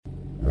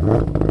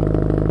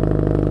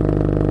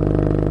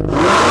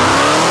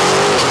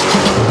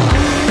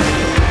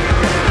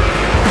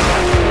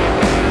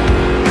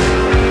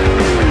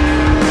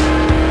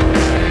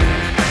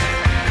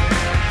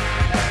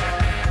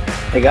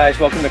Hey guys,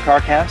 welcome to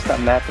CarCast.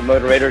 I'm Matt the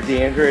Moderator.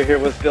 DeAndrea here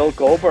with Bill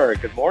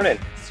Goldberg. Good morning,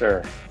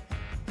 sir.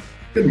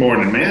 Good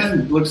morning,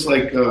 man. Looks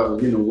like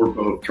we're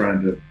both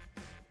trying to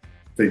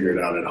figure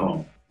it out at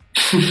home.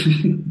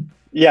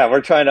 Yeah,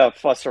 we're trying to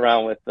fuss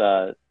around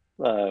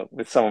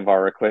with some of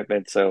our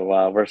equipment,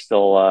 so we're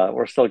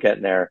still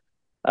getting there.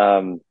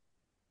 And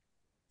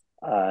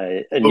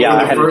yeah,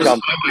 I had to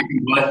jump.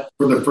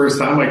 For the first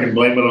time, I can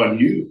blame it on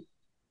you.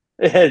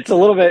 It's a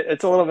little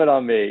bit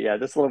on me. Yeah,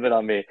 just a little bit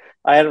on me.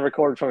 I had to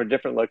record from a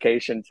different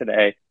location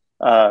today,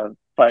 but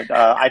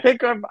I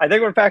think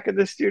we're back in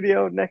the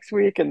studio next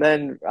week, and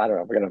then I don't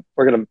know.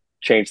 We're gonna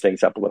change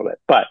things up a little bit.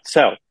 But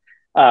so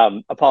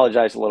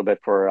apologize a little bit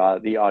for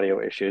the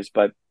audio issues,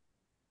 but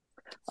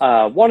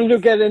wanted to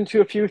get into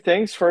a few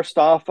things. First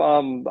off,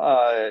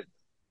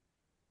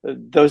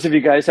 those of you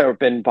guys that have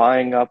been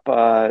buying up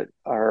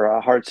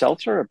our hard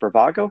seltzer at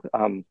Bravago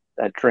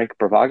at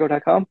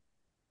drinkbravago.com,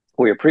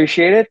 we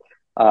appreciate it.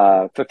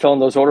 Fulfilling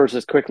those orders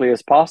as quickly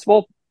as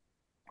possible.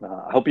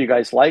 I hope you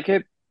guys like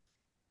it.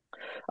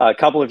 A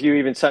couple of you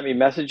even sent me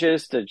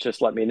messages to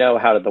just let me know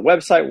how did the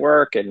website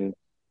work, and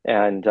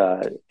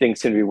things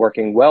seem to be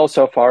working well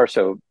so far.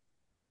 So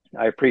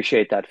I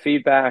appreciate that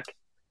feedback.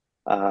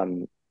 Let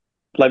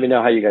me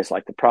know how you guys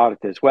like the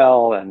product as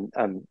well. And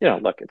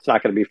look, it's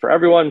not going to be for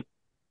everyone. If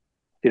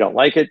you don't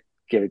like it,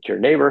 give it to your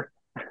neighbor.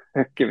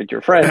 Give it to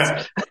your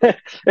friends.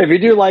 If you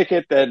do like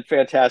it, then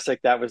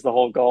fantastic. That was the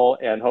whole goal,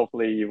 and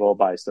hopefully you will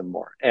buy some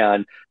more.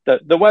 And the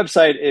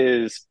website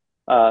is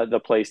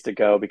the place to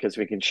go because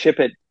we can ship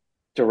it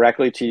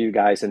directly to you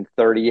guys in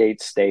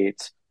 38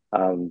 states.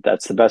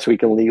 That's the best we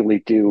can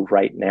legally do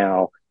right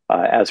now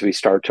as we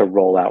start to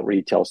roll out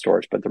retail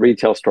stores. But the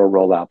retail store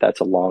rollout,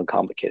 that's a long,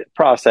 complicated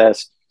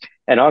process.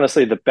 And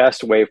honestly, the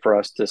best way for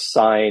us to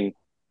sign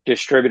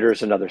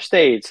distributors in other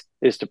states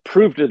is to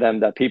prove to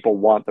them that people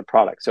want the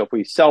product. So if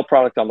we sell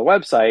product on the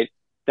website,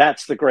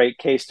 that's the great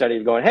case study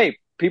of going, hey,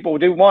 people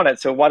do want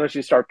it, so why don't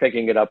you start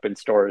picking it up in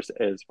stores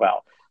as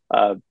well?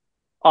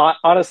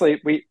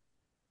 Honestly,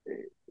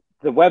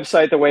 the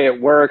website, the way it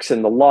works,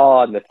 and the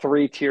law and the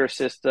 3-tier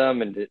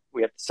system, and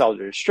we have to sell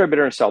to a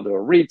distributor and sell to a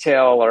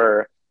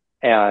retailer,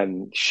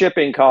 and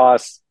shipping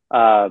costs.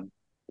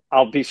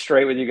 I'll be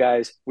straight with you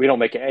guys. We don't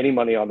make any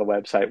money on the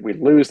website. We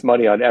lose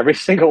money on every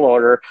single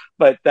order,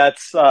 but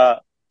that's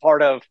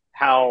part of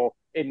how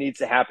it needs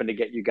to happen to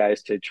get you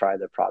guys to try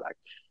the product.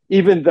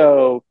 Even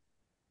though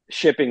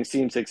shipping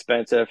seems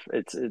expensive,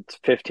 it's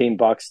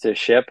 $15 to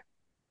ship.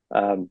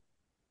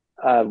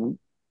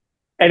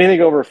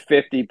 Anything over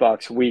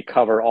 $50, we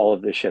cover all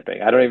of the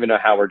shipping. I don't even know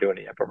how we're doing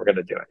it yet, but we're going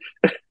to do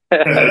it.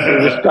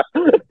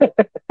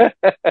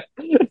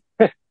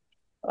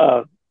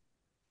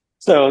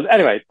 So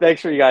anyway,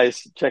 thanks for you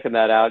guys checking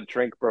that out.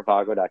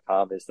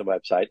 drinkbravago.com is the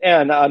website.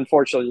 And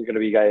unfortunately, you're going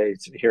to be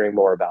guys hearing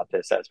more about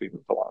this as we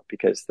move along,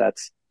 because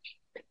that's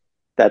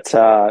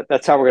how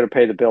we're going to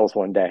pay the bills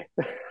one day.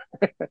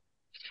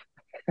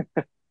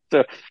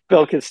 So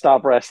Bill can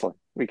stop wrestling.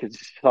 We can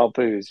sell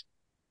booze.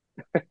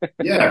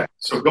 Yeah.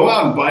 So go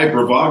out and buy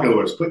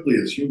Bravago as quickly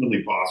as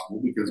humanly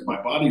possible, because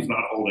my body's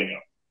not holding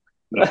up.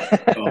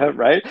 No.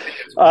 Right.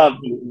 It's a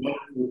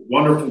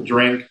wonderful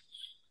drink.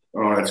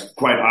 It's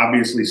quite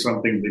obviously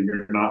something that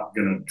you're not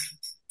going to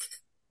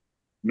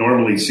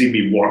normally see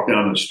me walk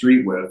down the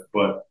street with,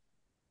 but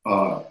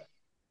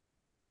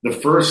the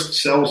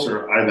first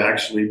seltzer I've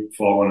actually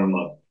fallen in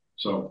love.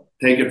 So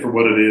take it for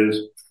what it is.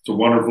 It's a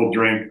wonderful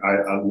drink.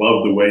 I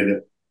love the way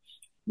that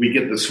we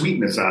get the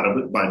sweetness out of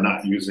it by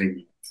not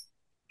using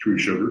true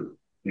sugar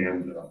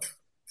and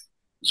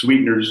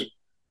sweeteners,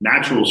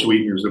 natural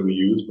sweeteners that we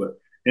use. But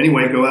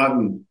anyway, go out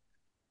and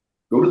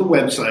go to the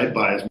website,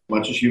 buy as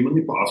much as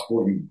humanly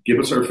possible, and give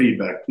us our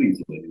feedback, please,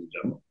 ladies and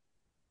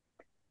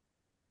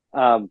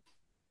gentlemen.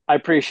 I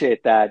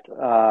appreciate that.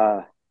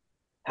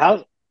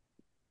 How's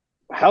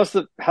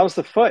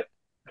the foot?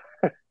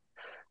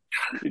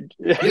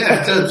 Yeah,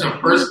 it's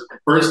the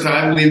first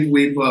time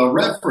we've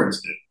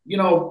referenced it.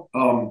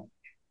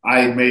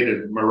 I made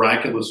a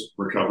miraculous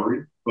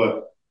recovery,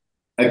 but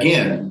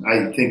again,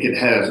 I think it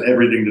has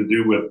everything to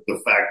do with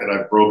the fact that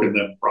I've broken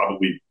them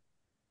probably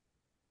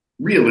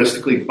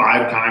realistically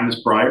 5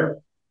 times prior.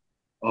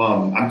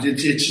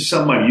 It's just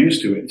something I'm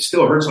used to. It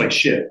still hurts like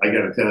shit, I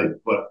got to tell you.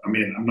 But I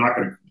mean, I'm not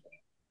going to complain.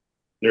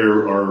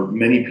 There are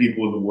many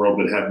people in the world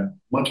that have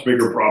much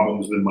bigger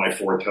problems than my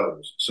 4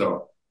 toes.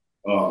 So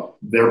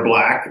they're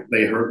black.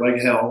 They hurt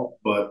like hell,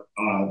 but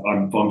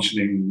I'm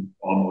functioning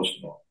almost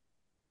normal.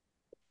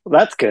 Well,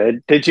 that's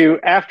good. Did you,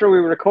 after we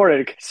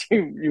recorded, because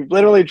you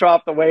literally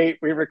dropped the weight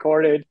we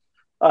recorded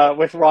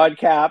with Rod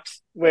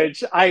Caps,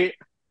 which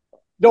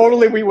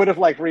normally we would have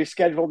like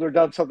rescheduled or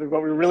done something,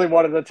 but we really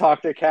wanted to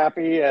talk to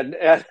Cappy, and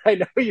I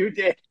know you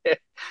did.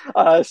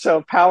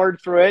 So powered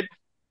through it.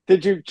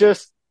 Did you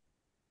just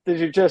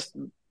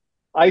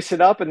ice it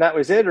up and that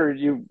was it, or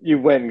you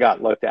went and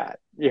got looked at?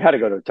 You had to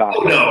go to a doctor.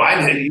 Oh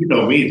no, you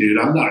know me, dude.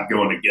 I'm not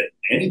going to get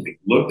anything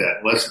looked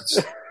at unless it's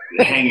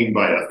hanging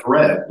by a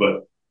thread.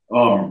 But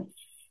no,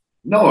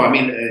 I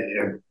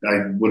mean,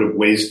 I would have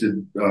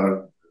wasted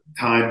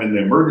time in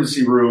the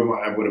emergency room.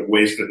 I would have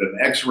wasted an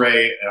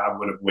X-ray, and I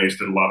would have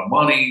wasted a lot of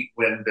money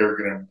when they're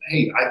going to.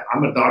 Hey,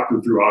 I'm a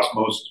doctor through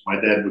osmosis. My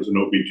dad was an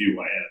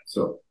OBGYN,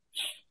 so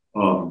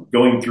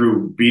going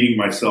through beating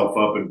myself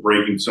up and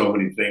breaking so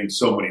many things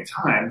so many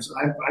times,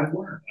 I've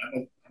learned.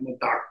 I'm a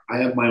doctor. I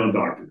have my own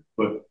doctor,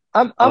 but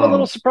I'm a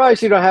little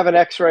surprised you don't have an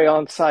X-ray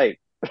on site.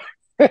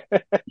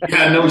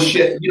 yeah, no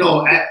shit.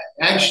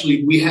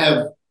 Actually, we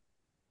have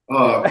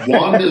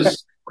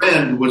Wanda's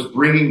friend was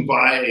bringing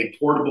by a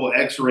portable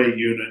X-ray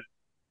unit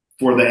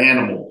for the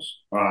animals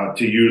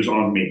to use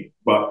on me.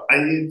 But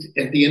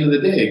at the end of the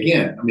day,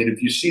 again, I mean,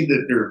 if you see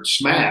that they're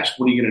smashed,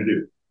 what are you going to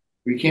do?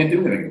 We can't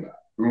do anything about it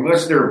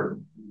unless they're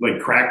like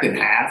cracked in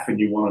half and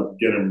you want to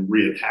get them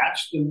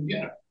reattached. Then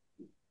yeah,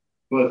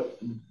 but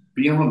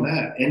beyond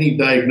that, any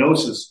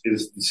diagnosis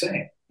is the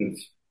same.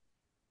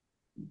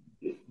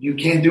 You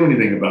can't do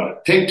anything about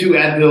it. Tape two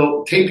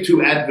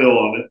Advil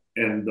on it,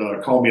 and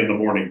call me in the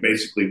morning.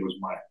 Basically, was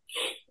my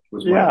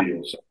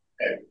deal. So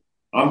hey,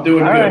 I'm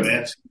doing All good, right.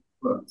 man.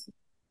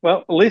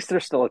 Well, at least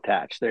they're still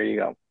attached. There you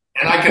go.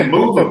 And I can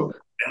move them.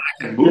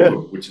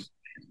 Which is.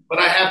 But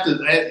I have to.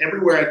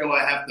 Everywhere I go,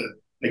 I have to.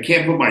 I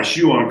can't put my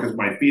shoe on because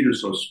my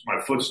foot's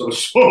so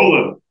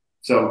swollen.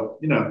 So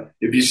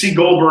if you see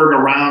Goldberg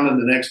around in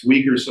the next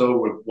week or so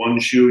with one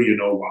shoe, you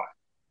know why.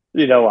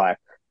 You know why.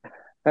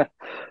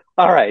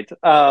 All right.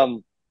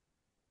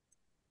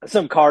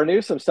 Some car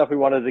news, some stuff we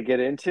wanted to get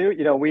into.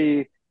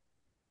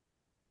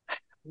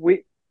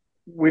 We've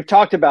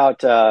talked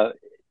about the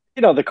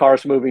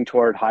cars moving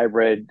toward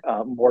hybrid,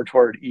 more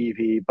toward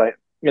EV, but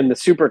in the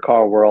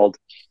supercar world,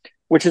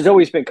 which has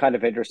always been kind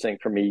of interesting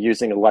for me,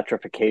 using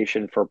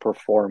electrification for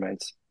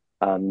performance,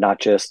 not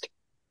just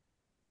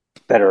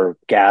better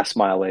gas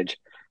mileage.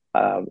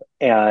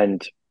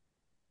 And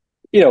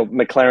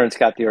McLaren's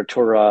got the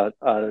Artura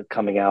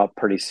coming out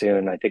pretty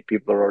soon. I think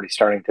people are already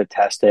starting to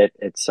test it.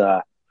 It's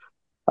and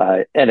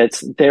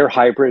it's their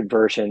hybrid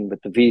version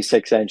with the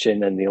V6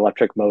 engine and the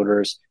electric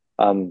motors.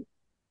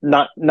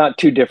 Not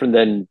too different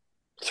than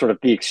sort of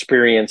the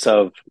experience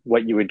of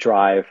what you would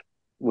drive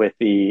with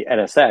the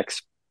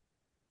NSX.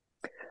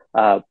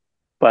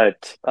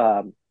 But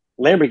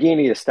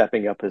Lamborghini is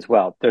stepping up as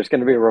well. There's going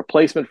to be a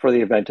replacement for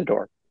the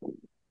Aventador.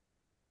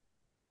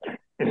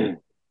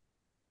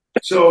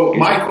 So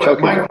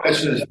my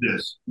question is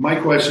this. My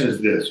question is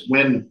this.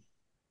 When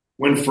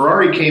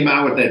Ferrari came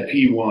out with that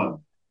P1,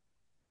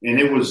 and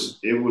it was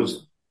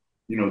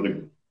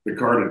the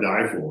car to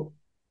die for,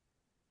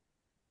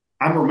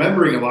 I'm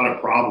remembering a lot of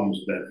problems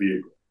with that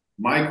vehicle.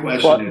 My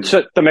question is...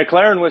 So the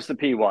McLaren was the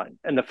P1,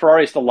 and the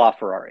Ferrari is the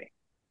LaFerrari.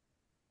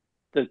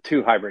 The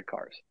two hybrid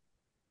cars.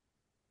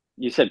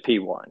 You said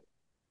P1.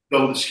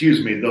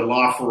 Excuse me, the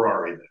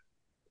LaFerrari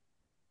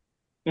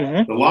then.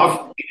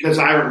 Mm-hmm.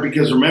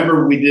 Because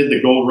remember we did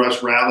the Gold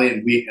Rush Rally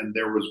and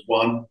there was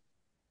one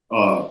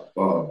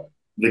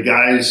the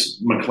guy's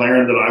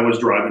McLaren that I was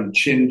driving,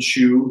 Chin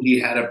Chu, he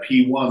had a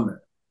P1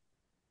 there.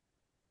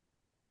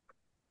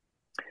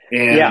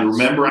 And yes.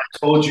 Remember I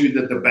told you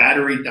that the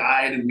battery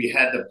died and we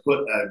had to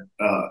put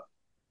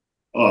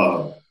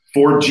a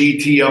Ford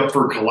GT up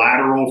for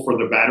collateral for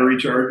the battery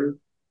charger?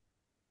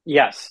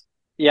 Yes.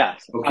 Okay.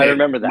 I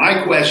remember that.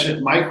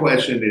 My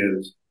question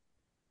is,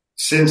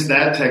 since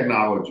that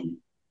technology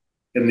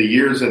in the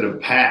years that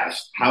have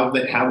passed, how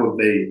is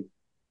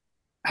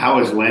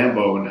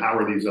Lambo and how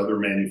are these other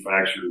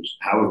manufacturers,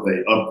 how have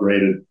they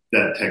upgraded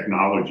that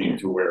technology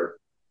to where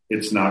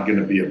it's not going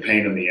to be a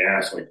pain in the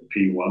ass like the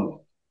P1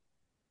 was?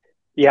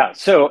 Yeah,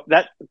 so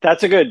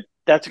that's a good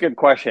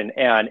question,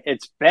 and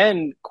it's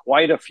been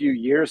quite a few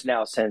years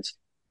now since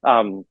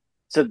so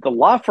the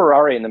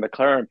LaFerrari and the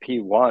McLaren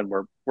P1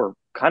 were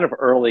kind of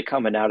early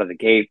coming out of the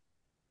gate.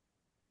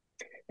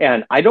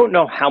 And I don't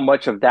know how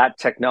much of that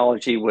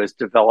technology was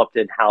developed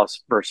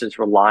in-house versus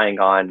relying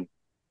on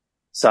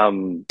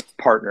some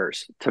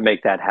partners to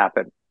make that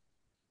happen.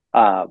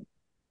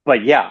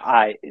 But yeah,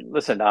 I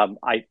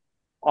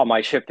on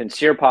my Shift and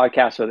Steer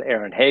podcast with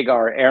Aaron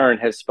Hagar, Aaron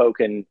has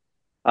spoken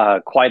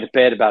quite a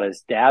bit about his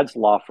dad's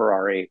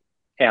LaFerrari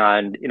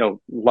and,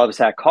 loves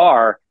that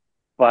car,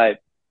 but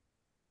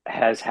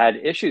has had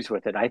issues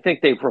with it. I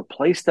think they've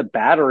replaced the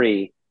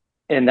battery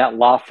in that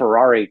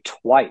LaFerrari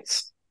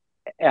twice.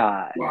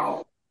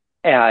 Wow.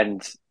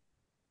 And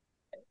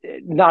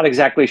not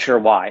exactly sure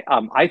why.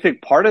 I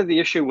think part of the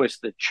issue was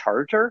the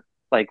charger.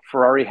 Like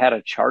Ferrari had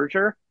a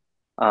charger.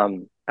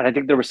 And I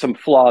think there was some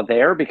flaw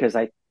there because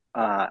if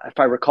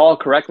I recall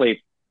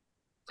correctly,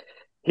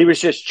 he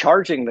was just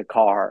charging the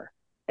car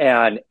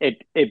and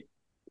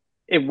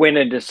it went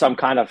into some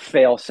kind of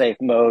fail-safe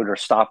mode or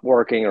stopped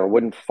working or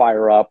wouldn't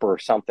fire up or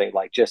something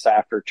like just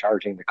after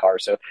charging the car.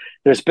 So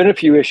there's been a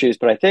few issues,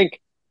 but I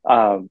think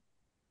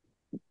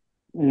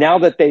now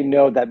that they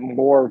know that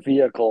more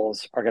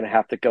vehicles are going to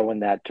have to go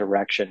in that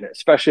direction,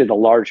 especially the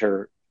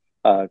larger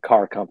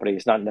car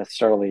companies, not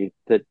necessarily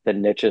the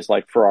niches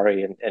like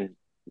Ferrari and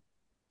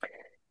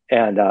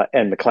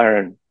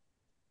McLaren,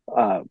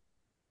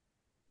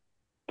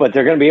 but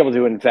they're going to be able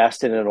to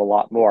invest in it a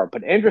lot more.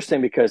 But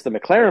interesting because the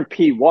McLaren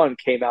P1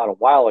 came out a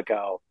while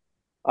ago,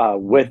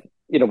 with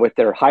with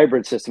their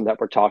hybrid system that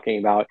we're talking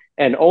about,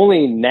 and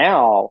only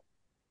now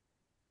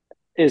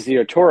is the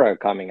Artura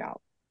coming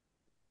out,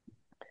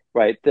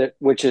 right?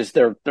 Which is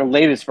their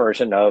latest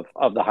version of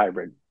the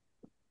hybrid.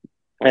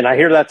 And I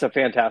hear that's a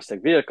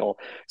fantastic vehicle.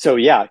 So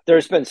yeah,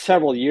 there's been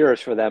several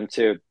years for them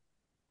to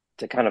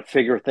kind of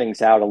figure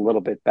things out a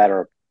little bit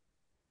better.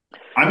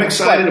 I'm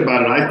excited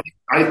about it.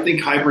 I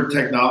think hybrid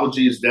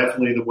technology is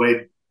definitely the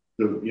way,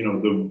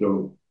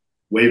 the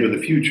wave of the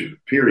future.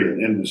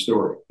 Period. End of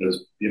story.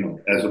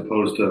 As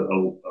opposed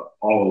to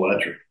all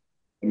electric.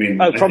 I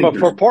mean, I from think a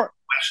there's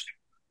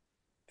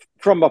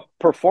from a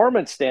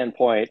performance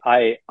standpoint,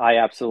 I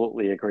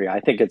absolutely agree.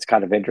 I think it's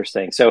kind of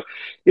interesting. So,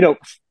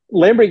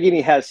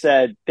 Lamborghini has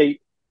said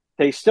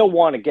they still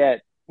want to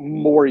get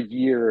more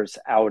years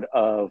out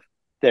of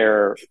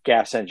their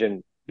gas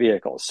engine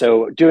vehicles.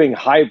 So doing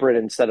hybrid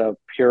instead of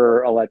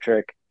pure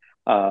electric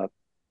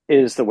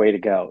is the way to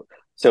go.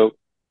 So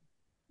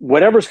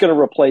whatever's going to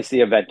replace the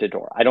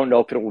Aventador, I don't know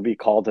if it will be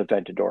called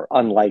Aventador,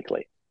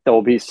 unlikely. There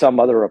will be some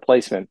other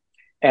replacement.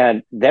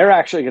 And they're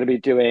actually going to be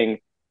doing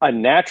a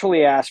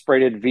naturally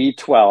aspirated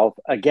V12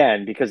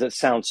 again, because it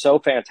sounds so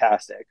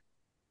fantastic,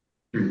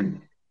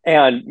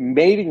 and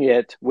mating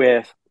it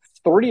with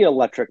 3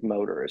 electric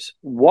motors,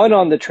 one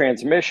on the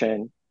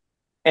transmission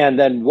and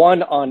then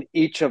one on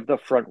each of the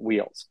front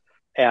wheels.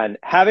 And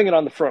having it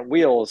on the front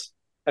wheels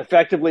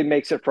effectively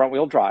makes it front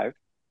wheel drive,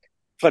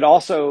 but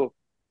also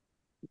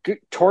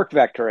torque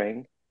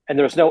vectoring, and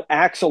there's no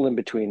axle in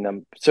between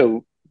them.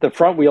 So the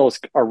front wheels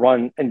are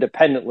run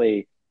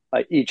independently,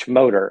 each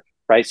motor,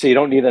 right? So you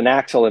don't need an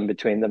axle in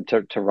between them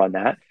to run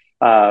that,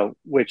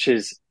 which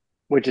is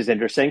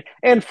interesting.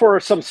 And for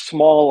some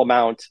small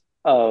amount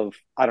of,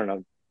 I don't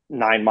know,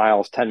 9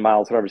 miles, 10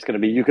 miles, whatever it's going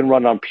to be, you can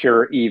run on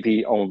pure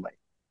EV only,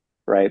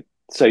 right?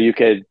 So you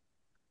could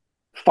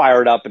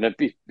fire it up and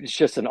it's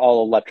just an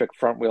all electric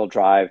front wheel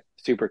drive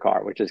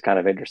supercar, which is kind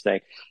of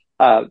interesting.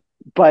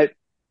 But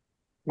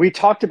we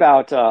talked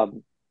about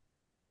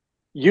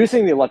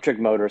using the electric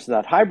motors and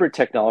that hybrid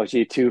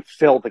technology to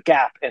fill the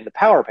gap in the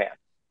power band,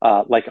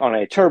 like on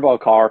a turbo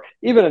car,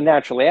 even a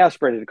naturally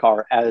aspirated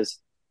car, as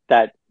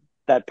that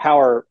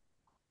power,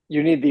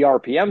 you need the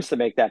RPMs to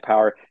make that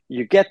power.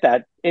 You get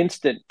that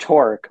instant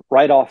torque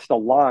right off the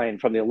line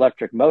from the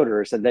electric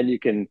motors, and then you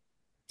can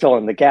fill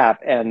in the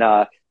gap. And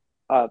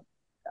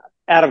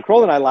Adam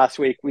Kroll and I last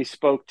week, we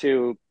spoke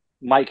to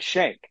Mike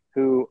Shank,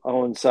 who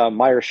owns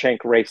Meyer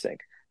Shank Racing,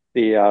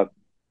 the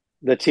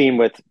team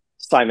with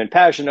Simon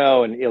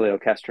Pagenaud and Elio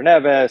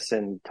Castroneves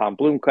and Tom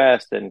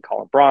Bloomquist and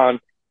Colin Braun.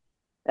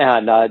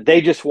 And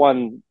they just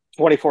won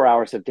 24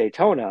 Hours of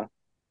Daytona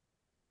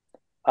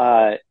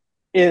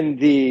in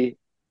the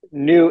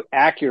new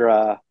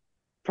Acura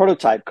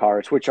prototype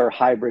cars, which are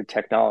hybrid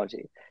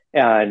technology.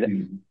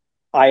 And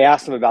I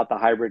asked him about the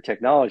hybrid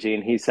technology,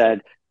 and he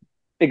said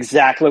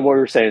exactly what we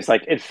were saying. It's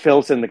like it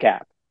fills in the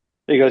gap.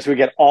 He goes, we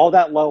get all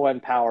that low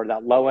end power,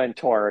 that low end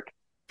torque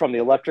from the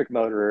electric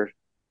motor,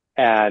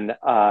 and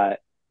then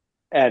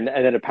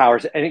it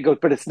powers. And he goes,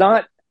 but it's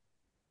not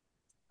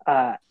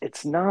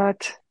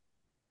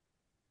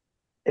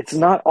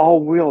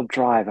all wheel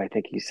drive. I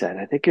think he said.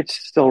 I think it's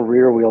still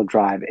rear wheel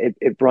drive.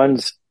 It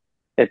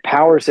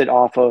powers it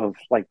off of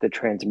like the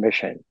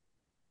transmission.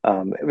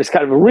 It was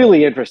kind of a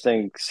really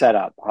interesting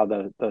setup how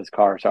those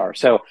cars are.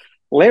 So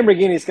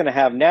Lamborghini is going to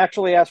have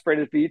naturally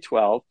aspirated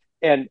V12,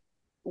 and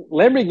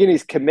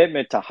Lamborghini's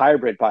commitment to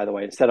hybrid, by the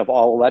way, instead of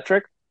all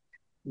electric,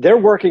 they're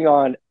working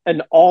on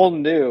an all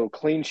new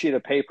clean sheet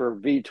of paper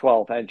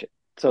V12 engine.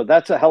 So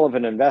that's a hell of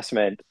an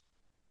investment,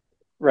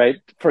 right?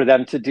 For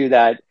them to do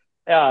that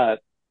on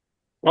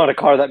a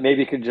car that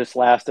maybe could just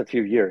last a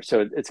few years.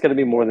 So it's going to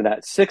be more than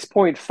that.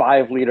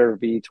 6.5 liter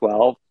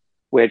V12,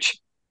 which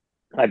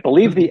I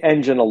believe the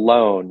engine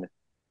alone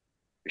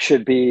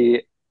should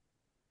be,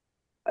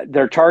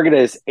 their target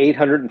is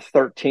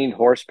 813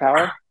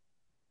 horsepower,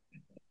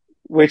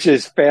 which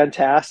is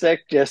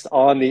fantastic just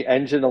on the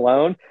engine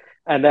alone.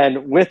 And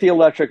then with the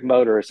electric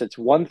motors, it's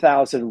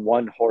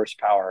 1,001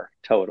 horsepower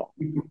total.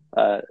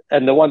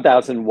 And the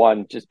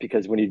 1,001, just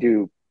because when you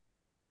do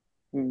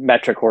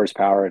metric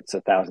horsepower, it's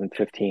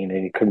 1,015,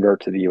 and you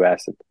convert to the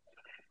US,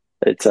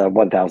 it's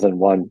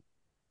 1,001.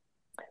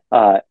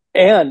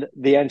 And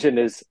the engine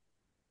is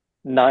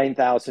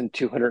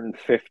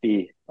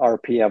 9,250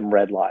 RPM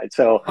red line.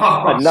 So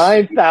a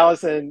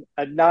 9,000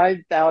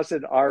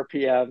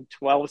 RPM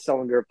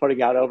 12-cylinder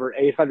putting out over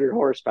 800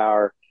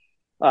 horsepower.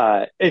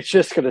 It's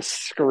just going to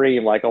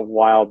scream like a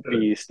wild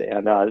beast,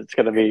 and it's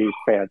going to be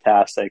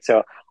fantastic.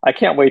 So I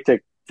can't wait to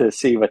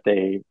see what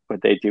they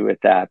do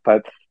with that.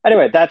 But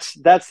anyway, that's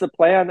the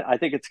plan. I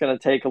think it's going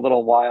to take a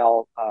little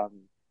while,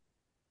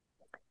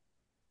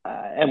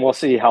 and we'll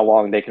see how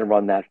long they can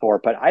run that for.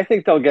 But I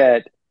think they'll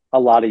get a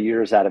lot of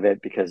years out of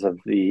it because of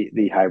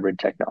the hybrid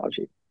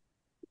technology.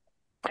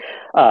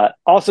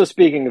 Also,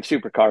 speaking of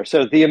supercars,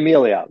 so the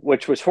Amelia,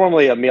 which was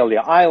formerly Amelia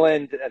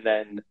Island, and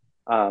then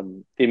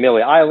the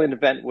Amelia Island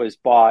event was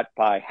bought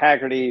by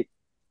Haggerty.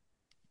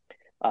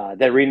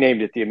 They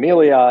renamed it the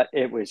Amelia.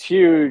 It was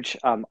huge.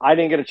 I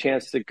didn't get a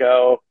chance to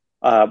go.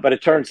 But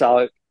it turns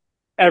out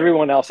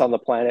everyone else on the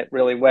planet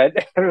really went.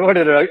 Everyone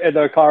in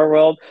the car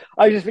world.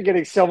 I've just been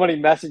getting so many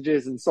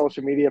messages and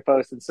social media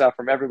posts and stuff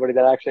from everybody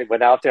that actually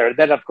went out there. And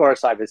then, of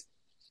course, I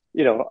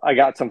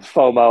got some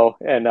FOMO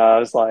and I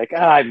was like,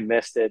 I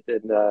missed it.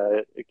 And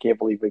I can't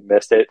believe we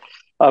missed it.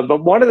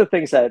 But one of the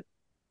things that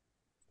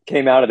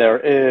came out of there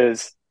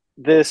is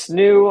this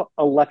new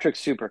electric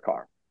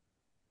supercar.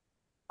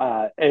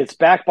 It's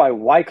backed by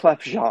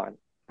Wyclef Jean,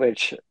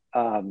 which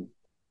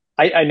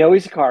I know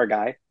he's a car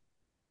guy.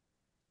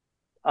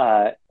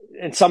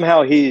 And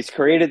somehow he's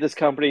created this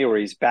company or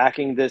he's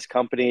backing this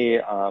company.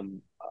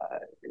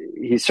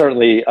 He's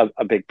certainly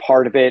a big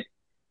part of it.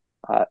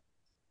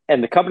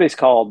 And the company is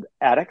called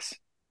Attucks.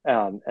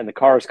 And the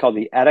car is called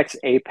the Attucks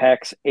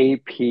Apex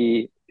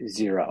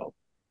AP0.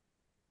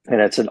 And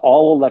it's an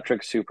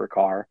all-electric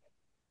supercar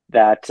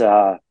that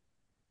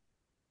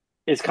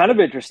is kind of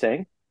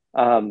interesting.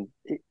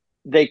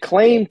 They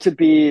claim to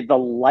be the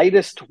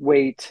lightest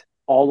weight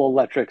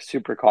all-electric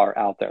supercar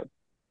out there,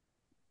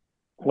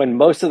 when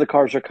most of the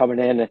cars are coming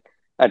in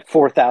at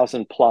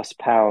 4,000 plus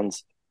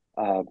pounds.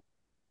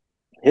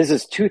 His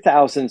is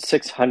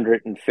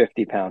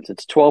 2,650 pounds.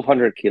 It's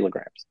 1,200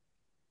 kilograms.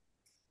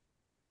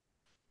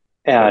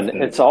 And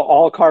it's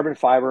all carbon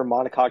fiber,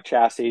 monocoque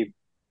chassis,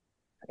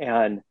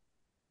 and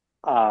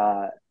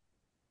 0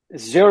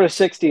 to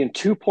 60 in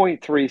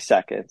 2.3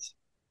 seconds,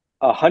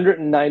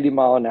 190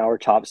 mile an hour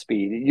top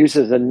speed. It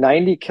uses a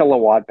 90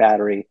 kilowatt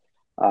battery.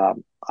 I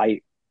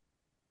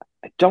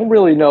don't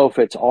really know if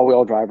it's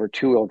all-wheel drive or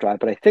two-wheel drive,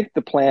 but I think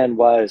the plan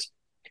was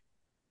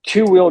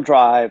two-wheel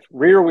drive,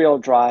 rear-wheel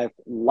drive,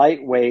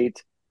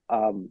 lightweight,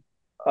 a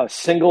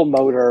single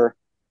motor,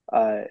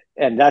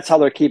 and that's how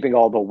they're keeping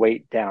all the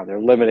weight down.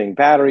 They're limiting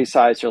battery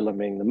size, they're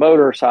limiting the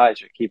motor size,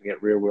 they're keeping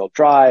it rear-wheel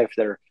drive.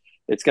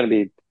 It's going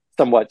to be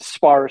somewhat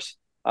sparse.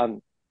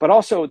 But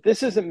also,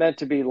 this isn't meant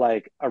to be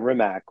like a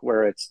Rimac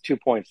where it's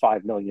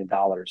 $2.5 million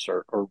or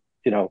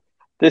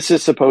this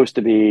is supposed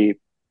to be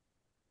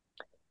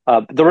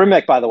the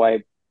Rimac, by the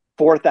way,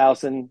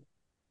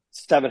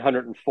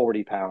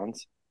 4,740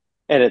 pounds,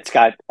 and it's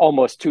got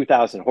almost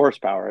 2,000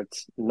 horsepower.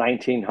 It's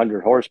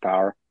 1,900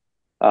 horsepower.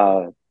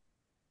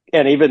 And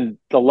even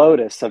the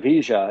Lotus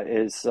Avija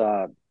is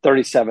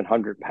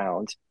 3,700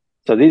 pounds.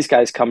 So these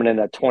guys coming in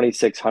at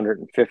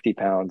 2,650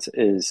 pounds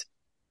is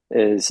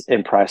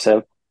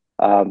impressive.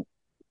 I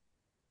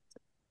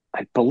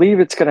believe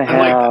it's going to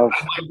have.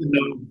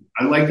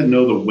 I'd like to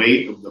know the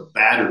weight of the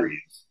batteries.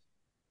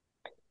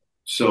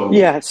 So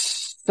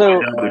yes, so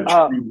the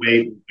true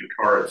weight of the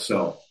car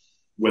itself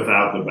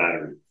without the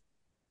battery.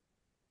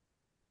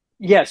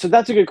 Yeah, so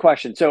that's a good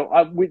question. So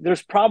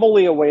there's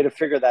probably a way to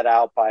figure that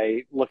out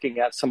by looking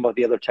at some of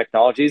the other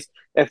technologies.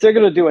 If they're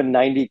going to do a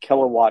 90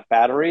 kilowatt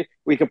battery,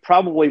 we could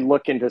probably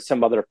look into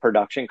some other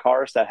production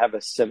cars that have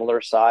a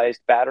similar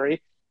sized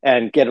battery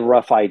and get a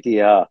rough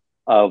idea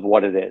of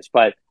what it is.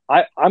 But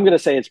I'm going to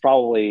say it's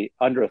probably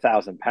under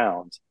 1,000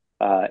 pounds,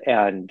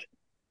 and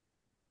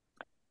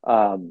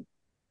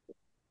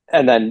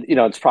then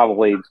it's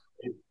probably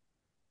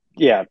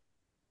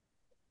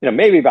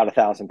maybe about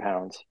 1,000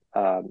 pounds.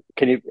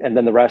 And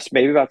then the rest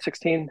maybe about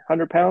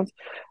 1,600 pounds.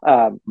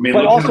 I mean,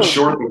 but look how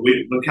short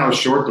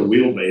the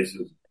wheelbase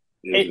is.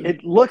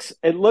 It looks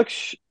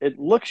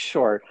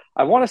short.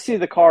 I want to see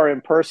the car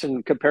in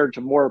person compared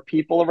to more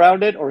people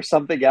around it or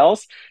something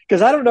else,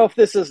 because I don't know if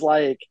this is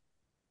like,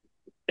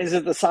 is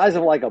it the size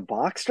of like a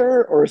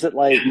Boxster, or is it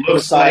like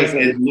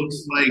it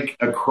looks like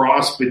a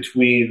cross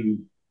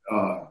between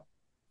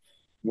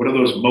what are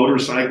those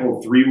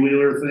motorcycle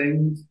three-wheeler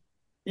things?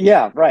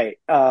 Yeah, right.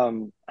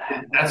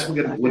 That's what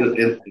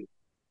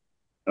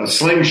a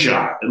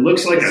slingshot. It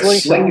looks like a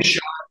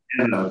slingshot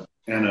and a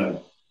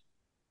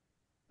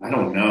I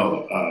don't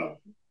know.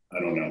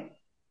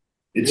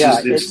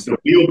 It's the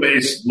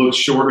wheelbase looks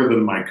shorter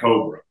than my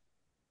Cobra.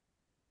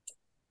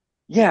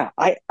 Yeah,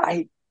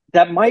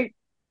 that might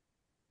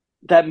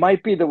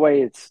be the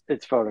way it's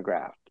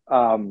photographed.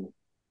 I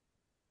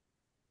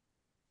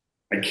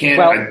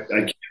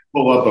can't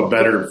pull up a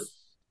better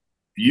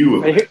view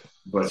of it.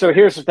 But so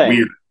here's the thing.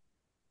 Weird.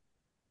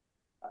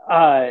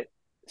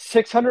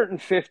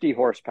 650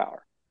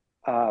 horsepower,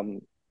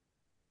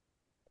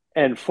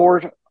 and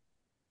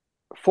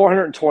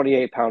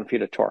 428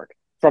 pound-feet of torque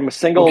from a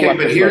single. Okay,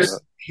 but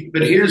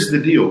here's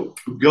the deal.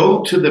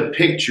 Go to the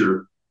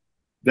picture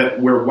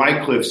where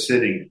Wyclef's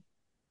sitting.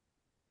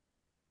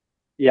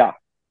 Yeah.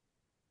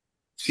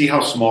 See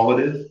how small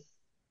it is?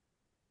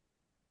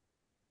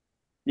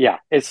 Yeah,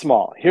 it's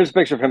small. Here's a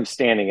picture of him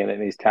standing in it,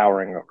 and he's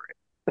towering over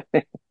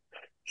it.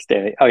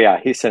 Standing. Oh yeah,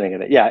 he's sitting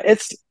in it. Yeah,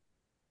 it's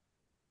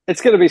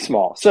going to be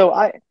small.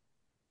 So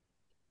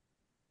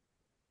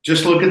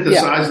just look at the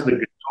size of the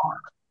guitar.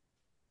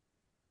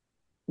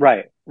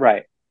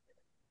 Right.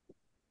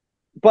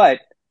 But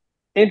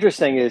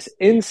interesting is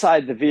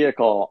inside the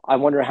vehicle, I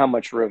wonder how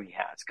much room he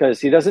has,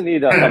 because he doesn't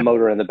need a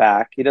motor in the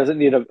back. He doesn't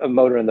need a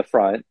motor in the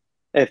front.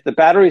 If the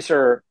batteries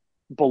are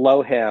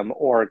below him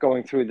or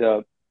going through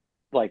the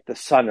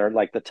sun or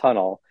like the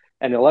tunnel,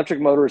 and the electric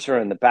motors are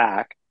in the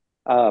back,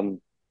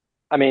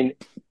 I mean,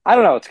 I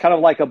don't know. It's kind of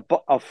like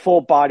a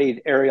full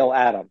bodied Ariel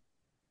Atom,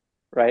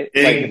 right?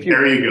 Like Hey, if you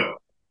there you go.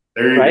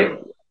 There you right,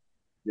 go.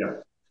 Yeah.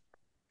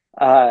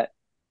 uh,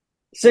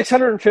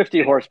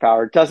 650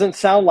 horsepower doesn't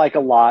sound like a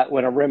lot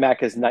when a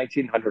Rimac is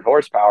 1900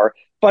 horsepower,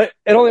 but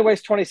it only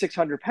weighs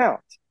 2,600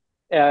 pounds,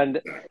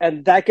 and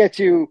that gets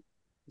you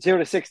 0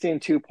 to 60 in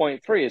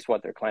 2.3 is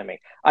what they're claiming.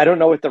 I don't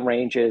know what the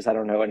range is. I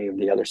don't know any of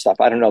the other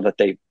stuff. I don't know that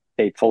they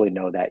fully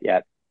know that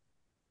yet.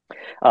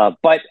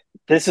 But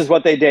this is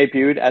what they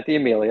debuted at the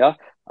Amelia.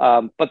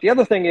 But the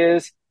other thing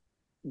is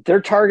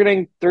they're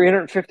targeting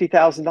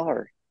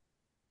 $350,000,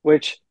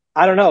 which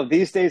I don't know.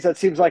 These days, that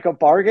seems like a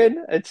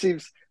bargain. It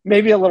seems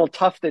maybe a little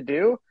tough to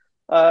do.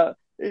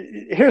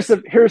 Here's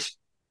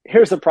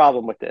the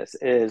problem with this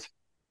is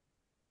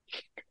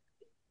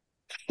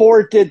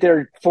Ford did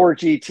their Ford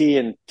GT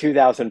in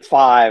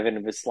 2005 and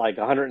it was like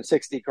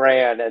 160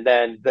 grand. And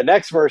then the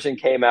next version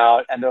came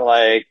out and they're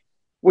like,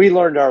 we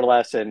learned our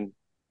lesson.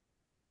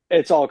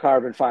 It's all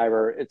carbon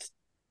fiber. It's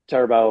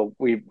turbo.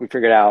 We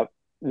figured out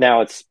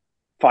now it's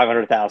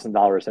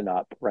 $500,000 and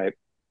up, right?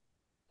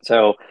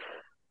 So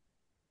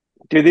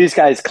do these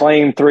guys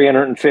claim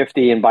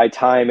 350 and by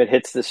time it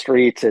hits the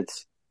streets,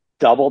 it's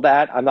double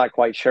that? I'm not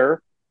quite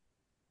sure.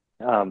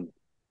 Um,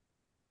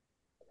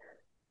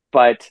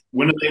 but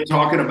When are they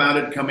talking about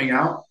it coming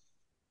out?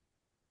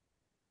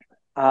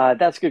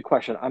 That's a good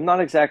question. I'm not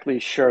exactly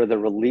sure the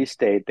release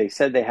date. They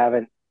said they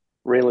haven't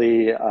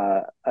really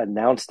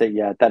announced it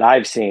yet that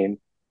I've seen.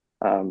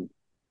 Um,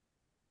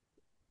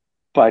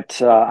 but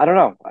I don't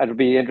know. It'll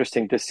be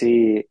interesting to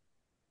see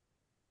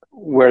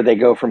where they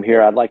go from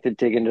here. I'd like to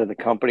dig into the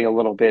company a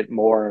little bit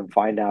more and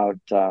find out,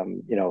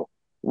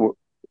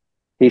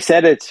 he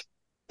said it's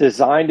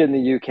designed in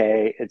the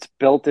UK, it's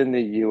built in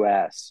the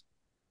US.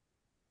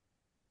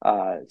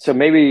 So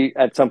maybe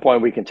at some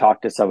point we can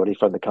talk to somebody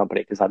from the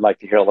company because I'd like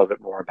to hear a little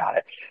bit more about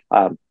it.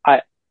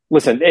 I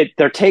listen.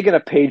 They're taking a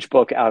page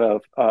out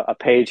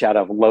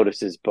of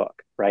Lotus's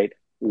book, right?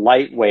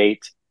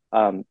 Lightweight,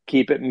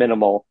 keep it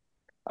minimal,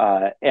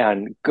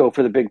 and go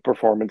for the big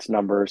performance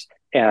numbers,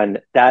 and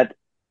that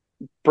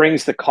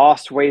brings the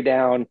cost way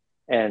down,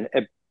 and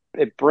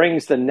it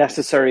brings the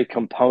necessary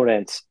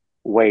components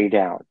way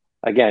down.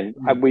 Again,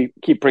 we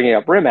keep bringing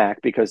up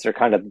Rimac because they're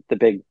kind of the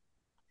big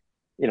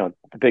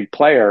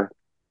player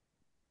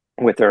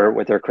with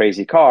their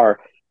crazy car,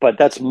 but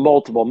that's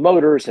multiple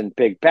motors and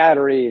big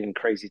battery and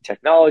crazy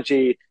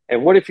technology.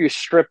 And what if you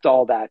stripped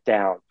all that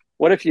down?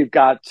 What if you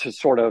got to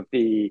sort of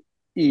the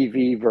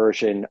EV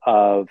version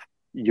of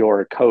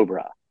your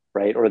Cobra,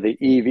 right? Or the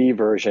EV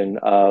version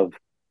of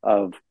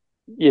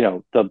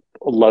the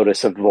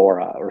Lotus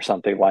Evora or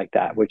something like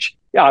that, which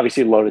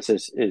obviously Lotus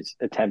is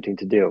attempting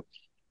to do.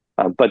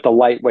 But the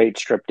lightweight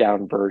stripped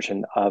down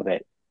version of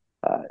it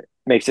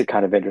makes it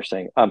kind of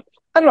interesting. I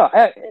don't know.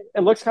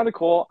 It looks kind of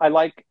cool. I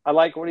like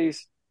what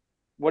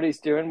he's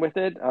doing with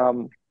it.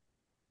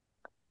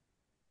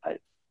 I,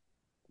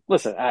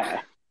 listen,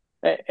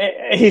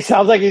 he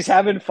sounds like he's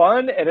having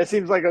fun, and it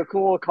seems like a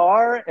cool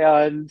car.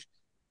 And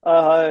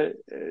uh,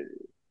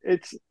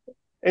 it's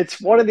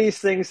it's one of these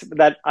things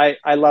that I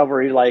love,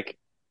 where he like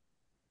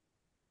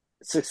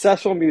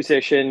successful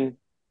musician,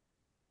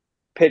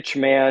 pitch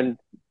man,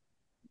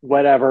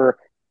 whatever.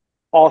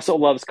 Also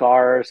loves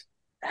cars.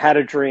 Had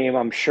a dream,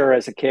 I'm sure,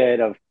 as a kid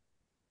of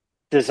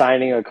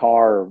designing a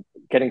car or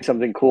getting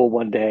something cool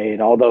one day.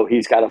 And although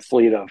he's got a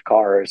fleet of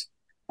cars,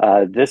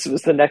 this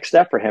was the next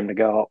step for him to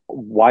go,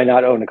 why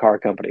not own a car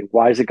company?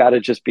 Why has it got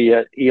to just be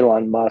a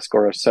Elon Musk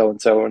or a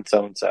so-and-so and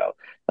so-and-so,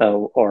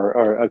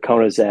 or a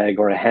Koenigsegg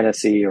or a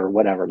Hennessy or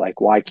whatever?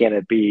 Like, why can't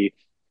it be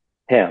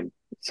him?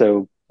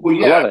 So Well,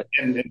 I love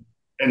yeah, it.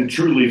 and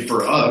truly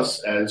for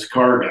us as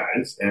car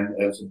guys and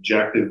as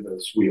objective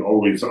as we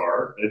always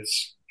are,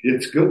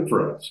 it's good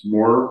for us.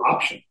 More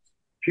options.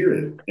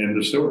 Period. End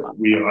of story.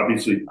 We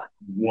obviously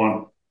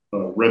want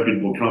a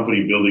reputable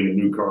company building a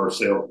new car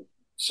sold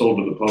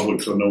to the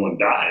public so no one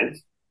dies.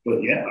 But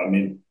yeah, I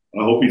mean,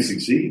 I hope he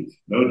succeeds,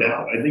 no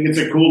doubt. I think it's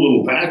a cool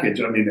little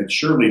package. I mean, it's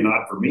surely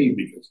not for me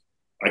because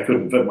I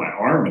couldn't fit my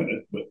arm in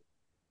it, but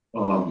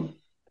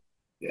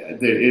yeah,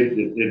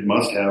 it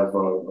must have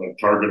a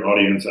target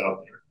audience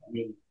out there. I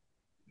mean,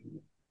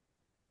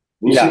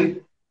 we'll Yeah.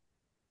 see.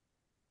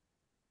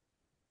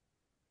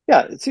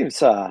 Yeah.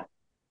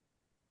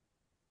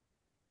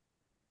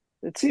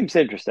 It seems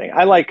interesting.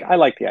 I like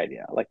the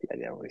idea. I like the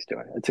idea of what he's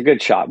doing. It's a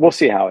good shot. We'll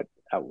see how it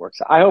works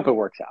out. I hope it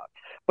works out.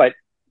 But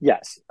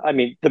yes, I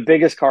mean the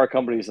biggest car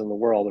companies in the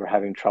world are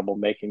having trouble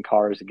making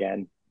cars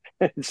again.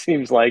 It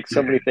seems like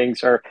so many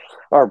things are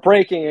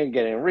breaking and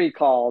getting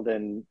recalled,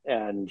 and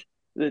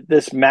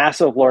this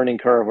massive learning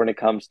curve when it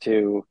comes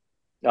to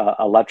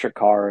electric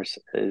cars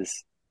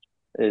is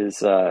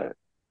uh,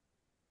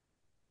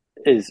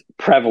 is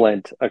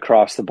prevalent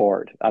across the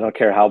board. I don't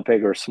care how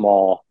big or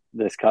small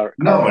this car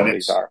No,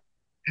 companies are.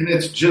 and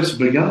it's just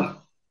begun.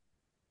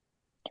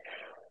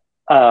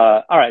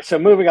 All right, so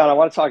moving on, I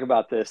want to talk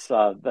about this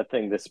the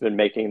thing that's been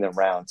making them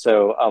round.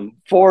 So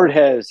Ford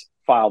has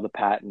filed a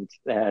patent,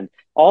 and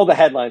all the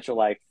headlines are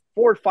like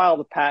Ford filed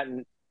a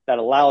patent that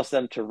allows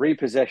them to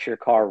repossess your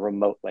car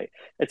remotely.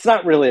 It's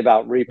not really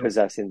about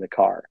repossessing the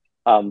car.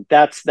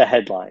 That's the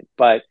headline,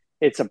 but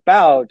it's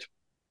about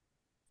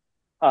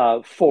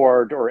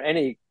Ford or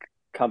any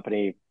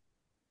company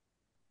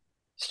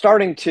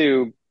starting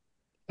to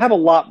have a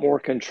lot more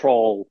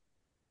control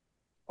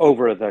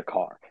over the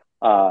car.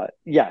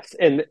 Yes,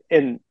 in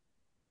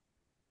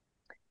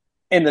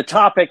the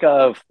topic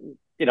of,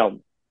 you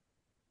know,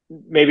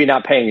 maybe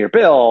not paying your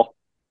bill,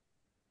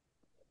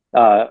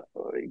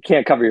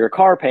 can't cover your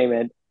car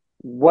payment.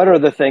 What are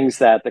the things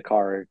that the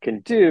car can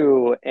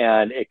do?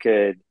 And it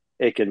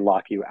can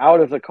lock you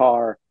out of the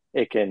car.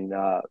 It can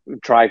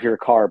drive your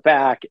car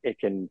back. It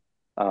can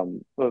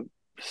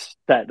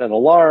set an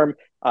alarm.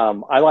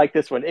 I like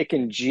this one. It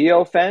can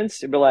geofence.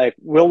 It'd be like,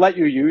 we'll let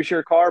you use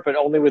your car, but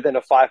only within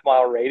a 5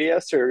 mile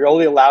radius, or you're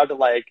only allowed to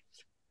like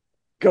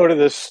go to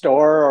the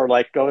store or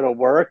like go to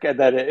work. And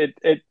then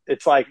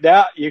it's like,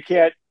 now you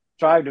can't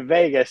drive to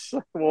Vegas.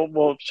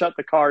 We'll shut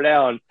the car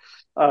down.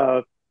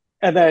 And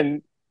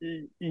then,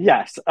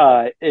 yes,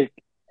 and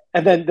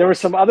then there were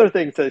some other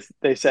things that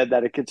they said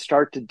that it could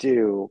start to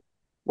do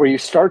where you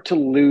start to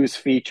lose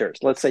features.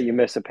 Let's say you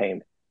miss a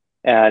payment,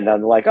 and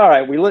I'm like, all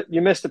right,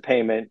 you missed a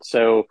payment,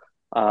 so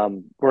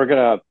we're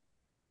gonna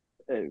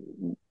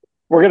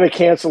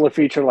cancel a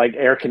feature like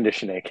air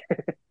conditioning.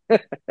 So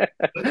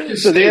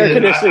the air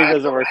conditioning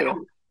doesn't work.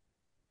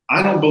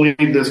 I don't believe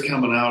this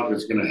coming out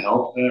is going to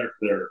help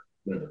their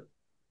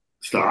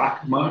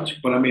stock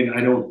much, but I mean,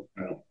 I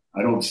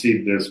don't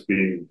see this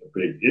being a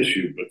big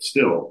issue, but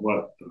still,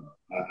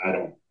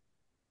 I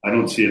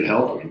don't see it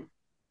helping.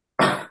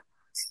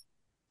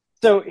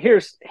 So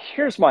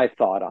here's my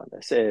thought on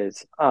this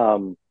is,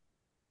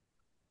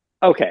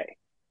 okay,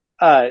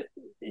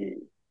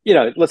 you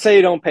know, let's say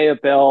you don't pay a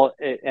bill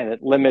and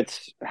it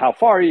limits how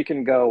far you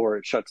can go, or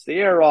it shuts the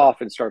air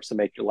off and starts to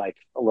make your life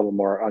a little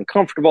more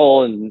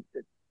uncomfortable and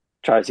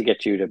tries to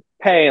get you to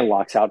pay and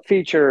locks out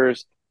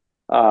features.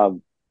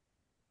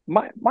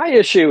 My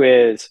issue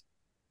is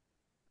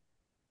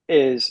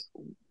I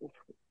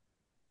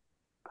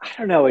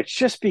don't know, it's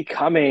just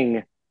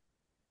becoming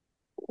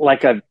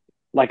like a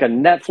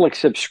Netflix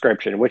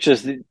subscription, which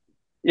is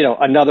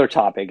another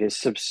topic is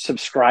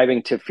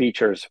subscribing to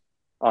features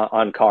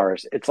on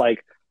cars. It's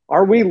like,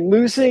 are we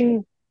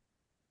losing?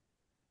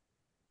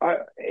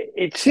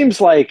 It seems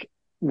like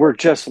we're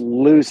just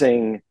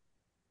losing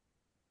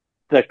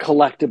the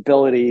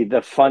collectability,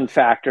 the fun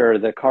factor,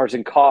 the cars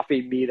and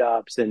coffee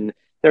meetups, and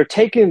they're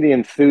taking the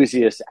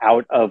enthusiast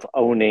out of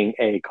owning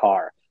a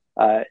car.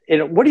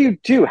 And what do you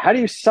do? How do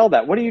you sell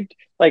that? What do you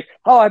like?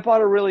 Oh, I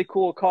bought a really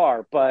cool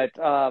car, but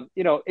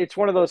it's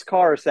one of those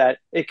cars that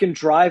it can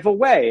drive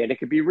away and it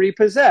can be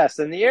repossessed,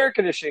 and the air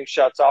conditioning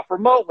shuts off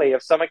remotely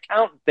if some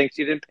accountant thinks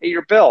you didn't pay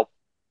your bill.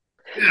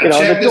 Yeah,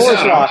 check the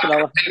door's locked.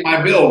 I'm not pay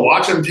my bill.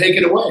 Watch them take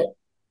it away.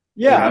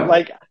 Yeah,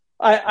 like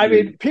I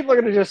mean, people are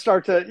going to just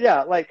start to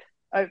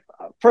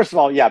first of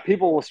all,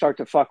 people will start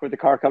to fuck with the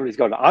car companies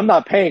going, I'm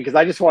not paying because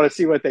I just want to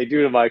see what they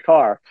do to my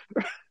car.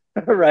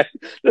 Right.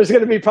 There's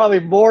going to be probably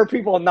more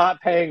people not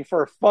paying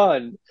for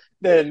fun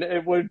than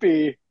it would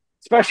be,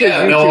 especially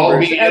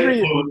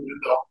YouTubers.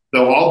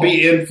 They'll all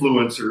be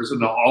influencers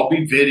and they'll all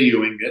be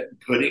videoing it and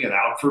putting it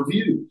out for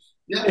views.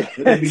 Yeah,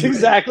 that's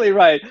exactly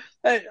right.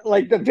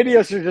 Like the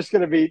videos are just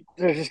going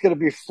to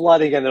be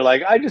flooding, and they're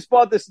like, I just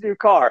bought this new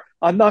car.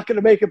 I'm not going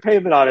to make a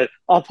payment on it.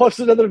 I'll post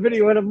another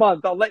video in a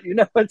month. I'll let you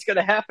know what's going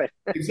to happen.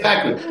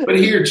 Exactly. But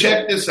here,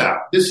 check this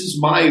out. This is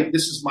my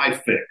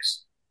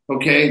fix.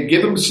 Okay,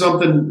 give them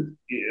something.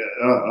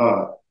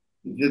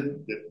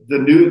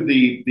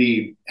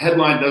 The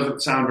headline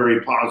doesn't sound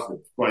very positive,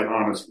 quite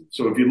honestly.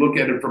 So if you look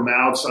at it from the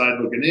outside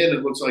looking in,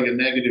 it looks like a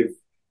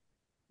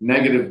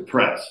negative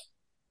press.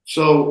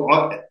 So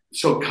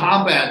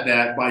combat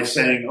that by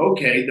saying,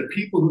 okay, the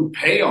people who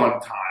pay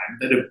on time,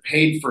 that have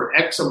paid for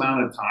X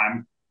amount of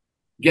time,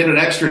 get an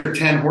extra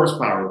 10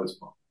 horsepower this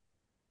month.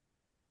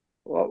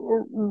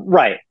 Well,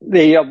 right.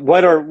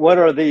 What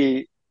are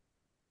the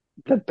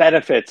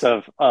benefits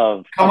of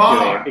doing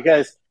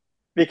it?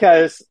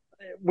 Because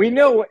we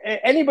know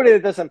anybody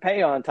that doesn't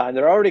pay on time,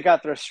 they're already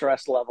got their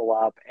stress level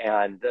up,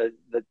 and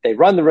they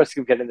run the risk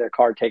of getting their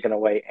car taken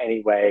away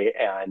anyway,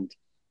 and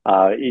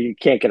you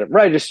can't get it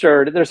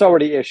registered. There's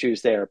already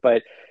issues there,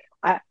 but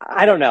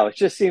I don't know. It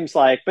just seems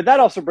like, but that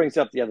also brings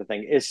up the other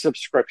thing is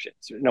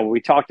subscriptions. We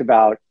talked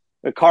about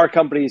the car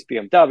companies,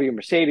 BMW,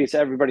 Mercedes,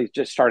 everybody's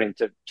just starting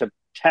to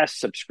test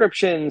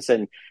subscriptions,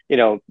 and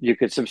you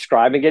could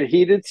subscribe and get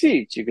heated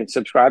seats. You can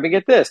subscribe and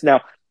get this.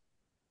 Now,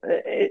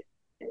 a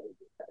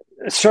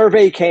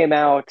survey came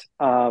out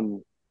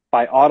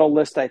by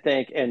Autolist, I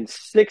think, and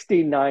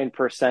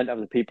 69%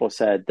 of the people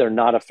said they're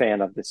not a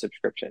fan of the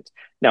subscriptions.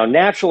 Now,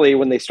 naturally,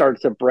 when they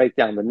started to break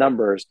down the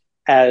numbers,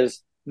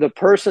 as the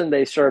person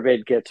they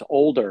surveyed gets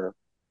older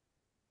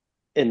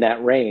in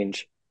that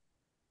range,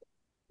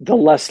 the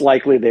less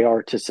likely they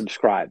are to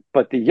subscribe.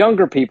 But the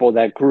younger people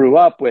that grew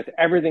up with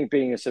everything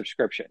being a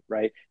subscription,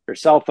 right? Your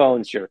cell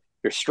phones, your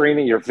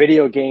streaming, your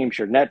video games,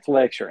 your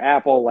Netflix, your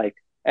Apple, like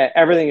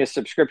everything is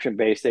subscription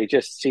based. They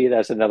just see it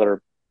as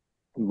another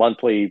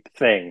monthly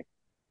thing.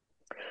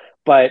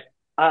 But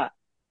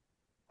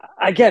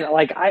again,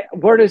 like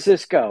where does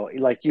this go?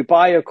 Like you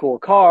buy a cool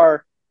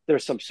car,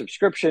 there's some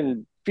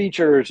subscription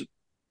features,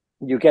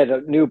 you get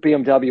a new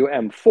BMW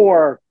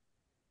M4,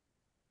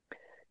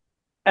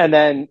 and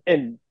then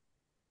in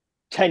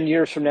 10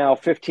 years from now,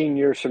 15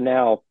 years from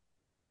now,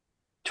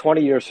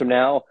 20 years from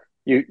now,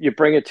 you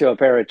bring it to a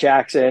Barrett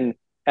Jackson,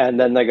 and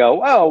then they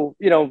go, oh,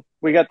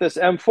 we got this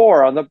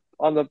M4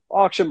 on the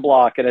auction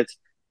block, and it's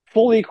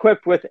fully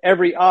equipped with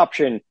every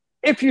option.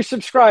 If you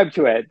subscribe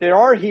to it, there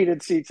are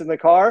heated seats in the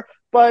car,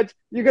 but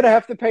you're going to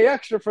have to pay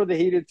extra for the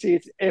heated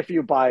seats if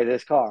you buy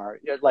this car.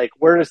 Like,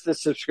 where does the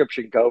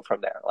subscription go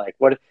from there? Like,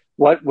 what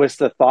was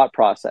the thought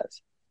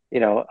process?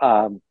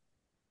 And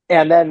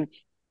then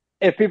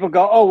if people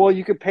go, oh, well,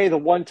 you could pay the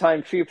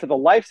one-time fee for the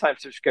lifetime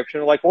subscription,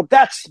 they're like, well,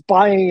 that's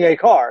buying a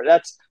car.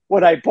 That's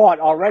what I bought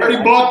already. I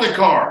already bought the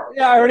car.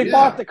 Yeah, I already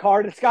bought the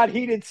car, and it's got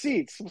heated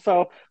seats.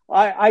 So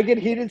I get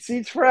heated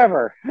seats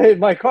forever in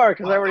my car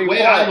because I already bought it.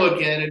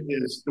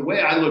 The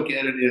way I look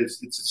at it is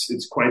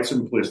it's quite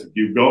simplistic.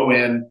 You go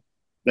in,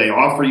 they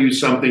offer you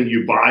something,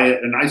 you buy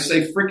it, and I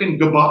say freaking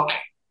goodbye.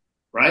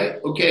 Right?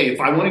 Okay, if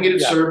I want to get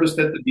it serviced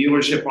at the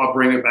dealership, I'll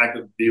bring it back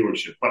to the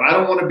dealership. But I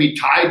don't want to be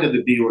tied to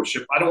the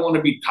dealership. I don't want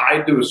to be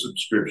tied to a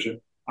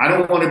subscription. I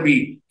don't want to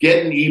be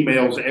getting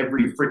emails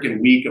every freaking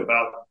week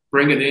about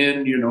bring it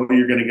in, you're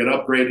going to get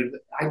upgraded.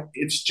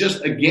 It's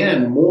just,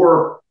 again,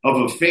 more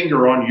of a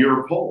finger on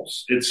your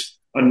pulse. It's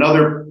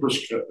another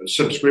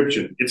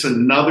subscription. It's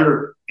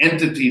another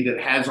entity that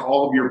has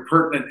all of your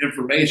pertinent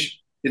information.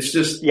 It's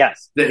just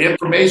the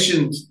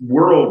information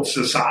world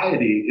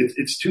society.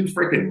 It's too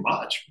freaking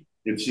much.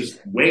 It's just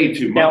way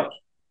too much.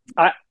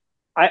 Now,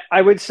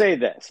 I would say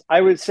this. I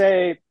would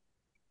say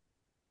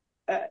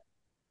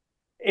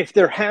if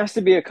there has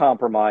to be a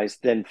compromise,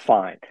 then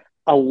fine.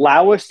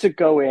 Allow us to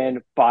go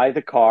in, buy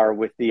the car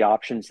with the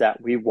options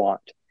that we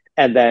want.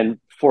 And then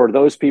for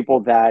those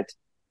people that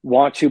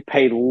want to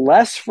pay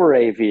less for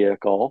a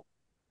vehicle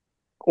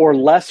or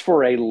less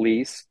for a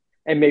lease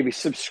and maybe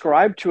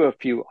subscribe to a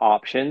few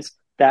options,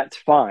 that's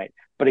fine.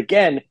 But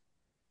again,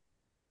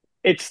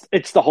 it's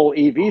the whole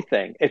EV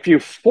thing. If you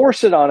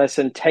force it on us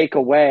and take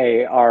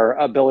away our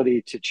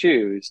ability to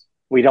choose,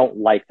 we don't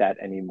like that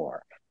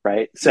anymore,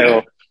 right?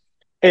 So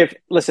if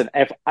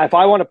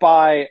I want to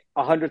buy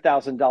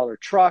 $100,000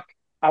 truck,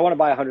 I want to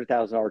buy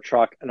 $100,000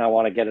 truck, and I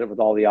want to get it with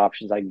all the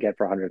options I can get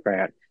for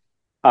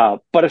 $100,000.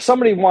 But if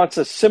somebody wants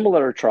a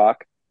similar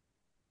truck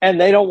and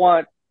they don't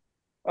want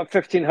a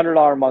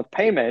 $1,500 a month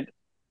payment,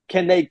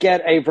 can they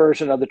get a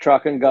version of the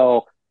truck and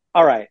go,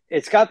 all right,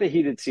 it's got the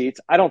heated seats.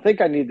 I don't think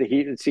I need the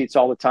heated seats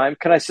all the time.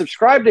 Can I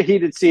subscribe to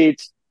heated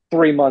seats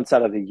 3 months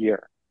out of the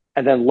year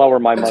and then lower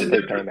my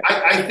monthly payment?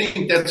 I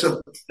think that's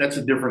a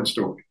different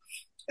story.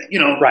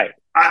 Right.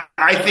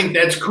 I think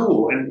that's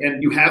cool.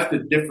 And you have to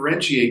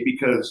differentiate,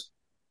 because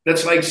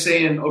that's like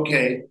saying,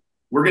 okay,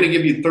 we're going to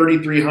give you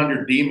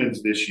 3,300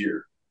 demons this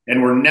year,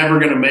 and we're never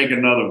going to make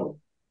another one.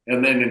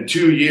 And then in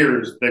 2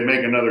 years, they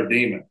make another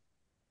demon.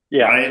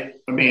 Yeah. Right?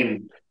 I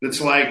mean,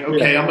 it's like,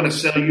 okay, I'm going to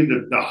sell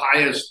you the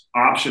highest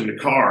option to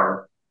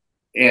car,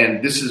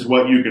 and this is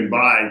what you can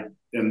buy.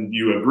 And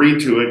you agree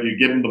to it, you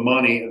give them the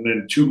money, and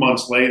then 2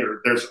 months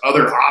later, there's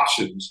other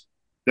options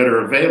that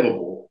are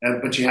available,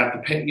 but you have to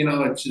pay.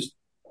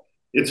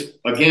 It's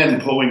again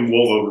pulling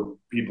wool over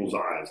people's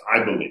eyes.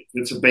 I believe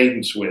it's a bait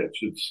and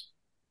switch.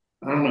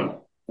 I don't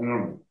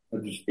know.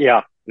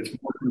 It's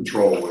more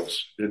control. It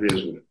is what it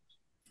is.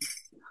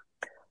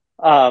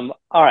 All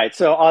right.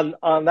 So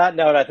on that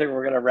note, I think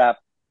we're going to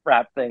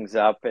wrap things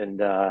up and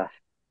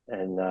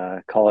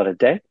call it a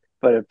day.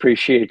 But I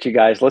appreciate you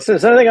guys listening.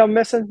 Is there anything I'm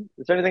missing?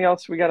 Is there anything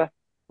else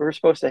we're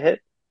supposed to hit?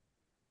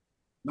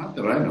 Not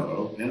that I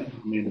know of, man.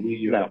 I mean,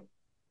 we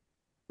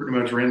pretty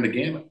much ran the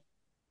gamut.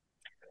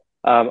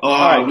 All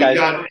right, guys.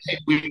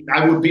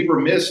 I would be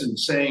remiss in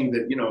saying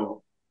that,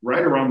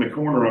 right around the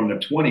corner on the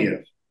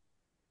 20th,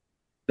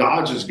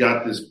 Dodge has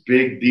got this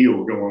big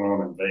deal going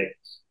on in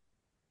Vegas.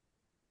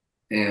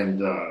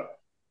 And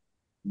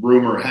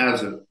rumor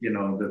has it,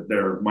 that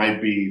there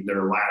might be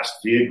their last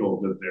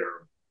vehicle that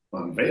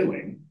they're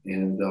unveiling.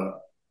 And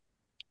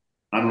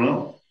I don't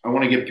know. I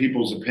want to get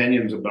people's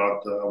opinions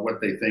about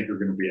what they think is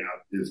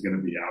going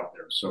to be out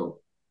there. So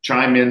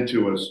chime in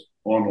to us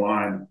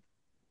online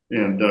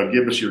and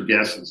give us your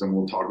guesses, and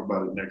we'll talk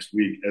about it next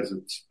week, as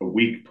it's a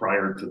week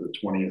prior to the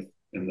 20th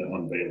and the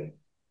unveiling.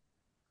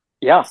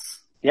 Yeah,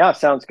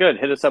 sounds good.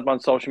 Hit us up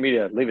on social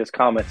media. Leave us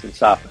comments and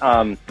stuff.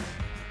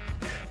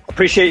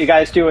 Appreciate you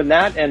guys doing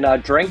that. And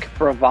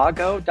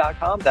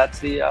drinkbravago.com. That's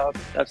the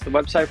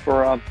website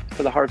for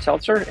the hard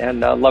seltzer,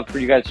 and love for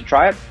you guys to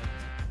try it.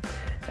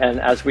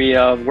 And as we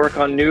work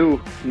on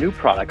new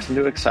products,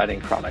 new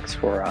exciting products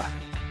for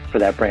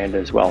that brand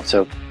as well.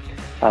 So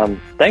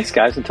thanks,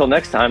 guys. Until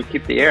next time,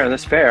 keep the air and the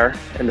spare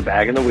in the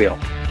bag and the wheel.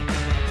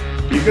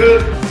 Be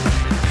good.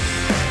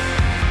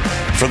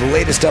 For the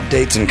latest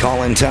updates and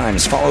call-in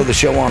times, follow the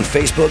show on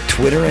Facebook,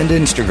 Twitter, and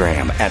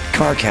Instagram at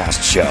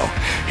CarCast Show.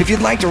 If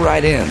you'd like to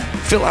write in,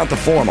 fill out the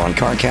form on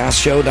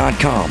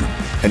CarCastShow.com.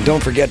 And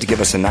don't forget to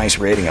give us a nice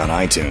rating on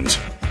iTunes.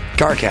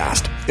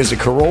 CarCast is a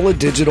Corolla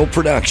Digital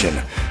production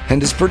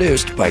and is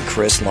produced by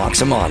Chris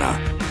Loxamana.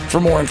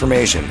 For more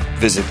information,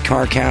 visit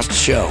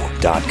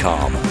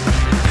CarCastShow.com.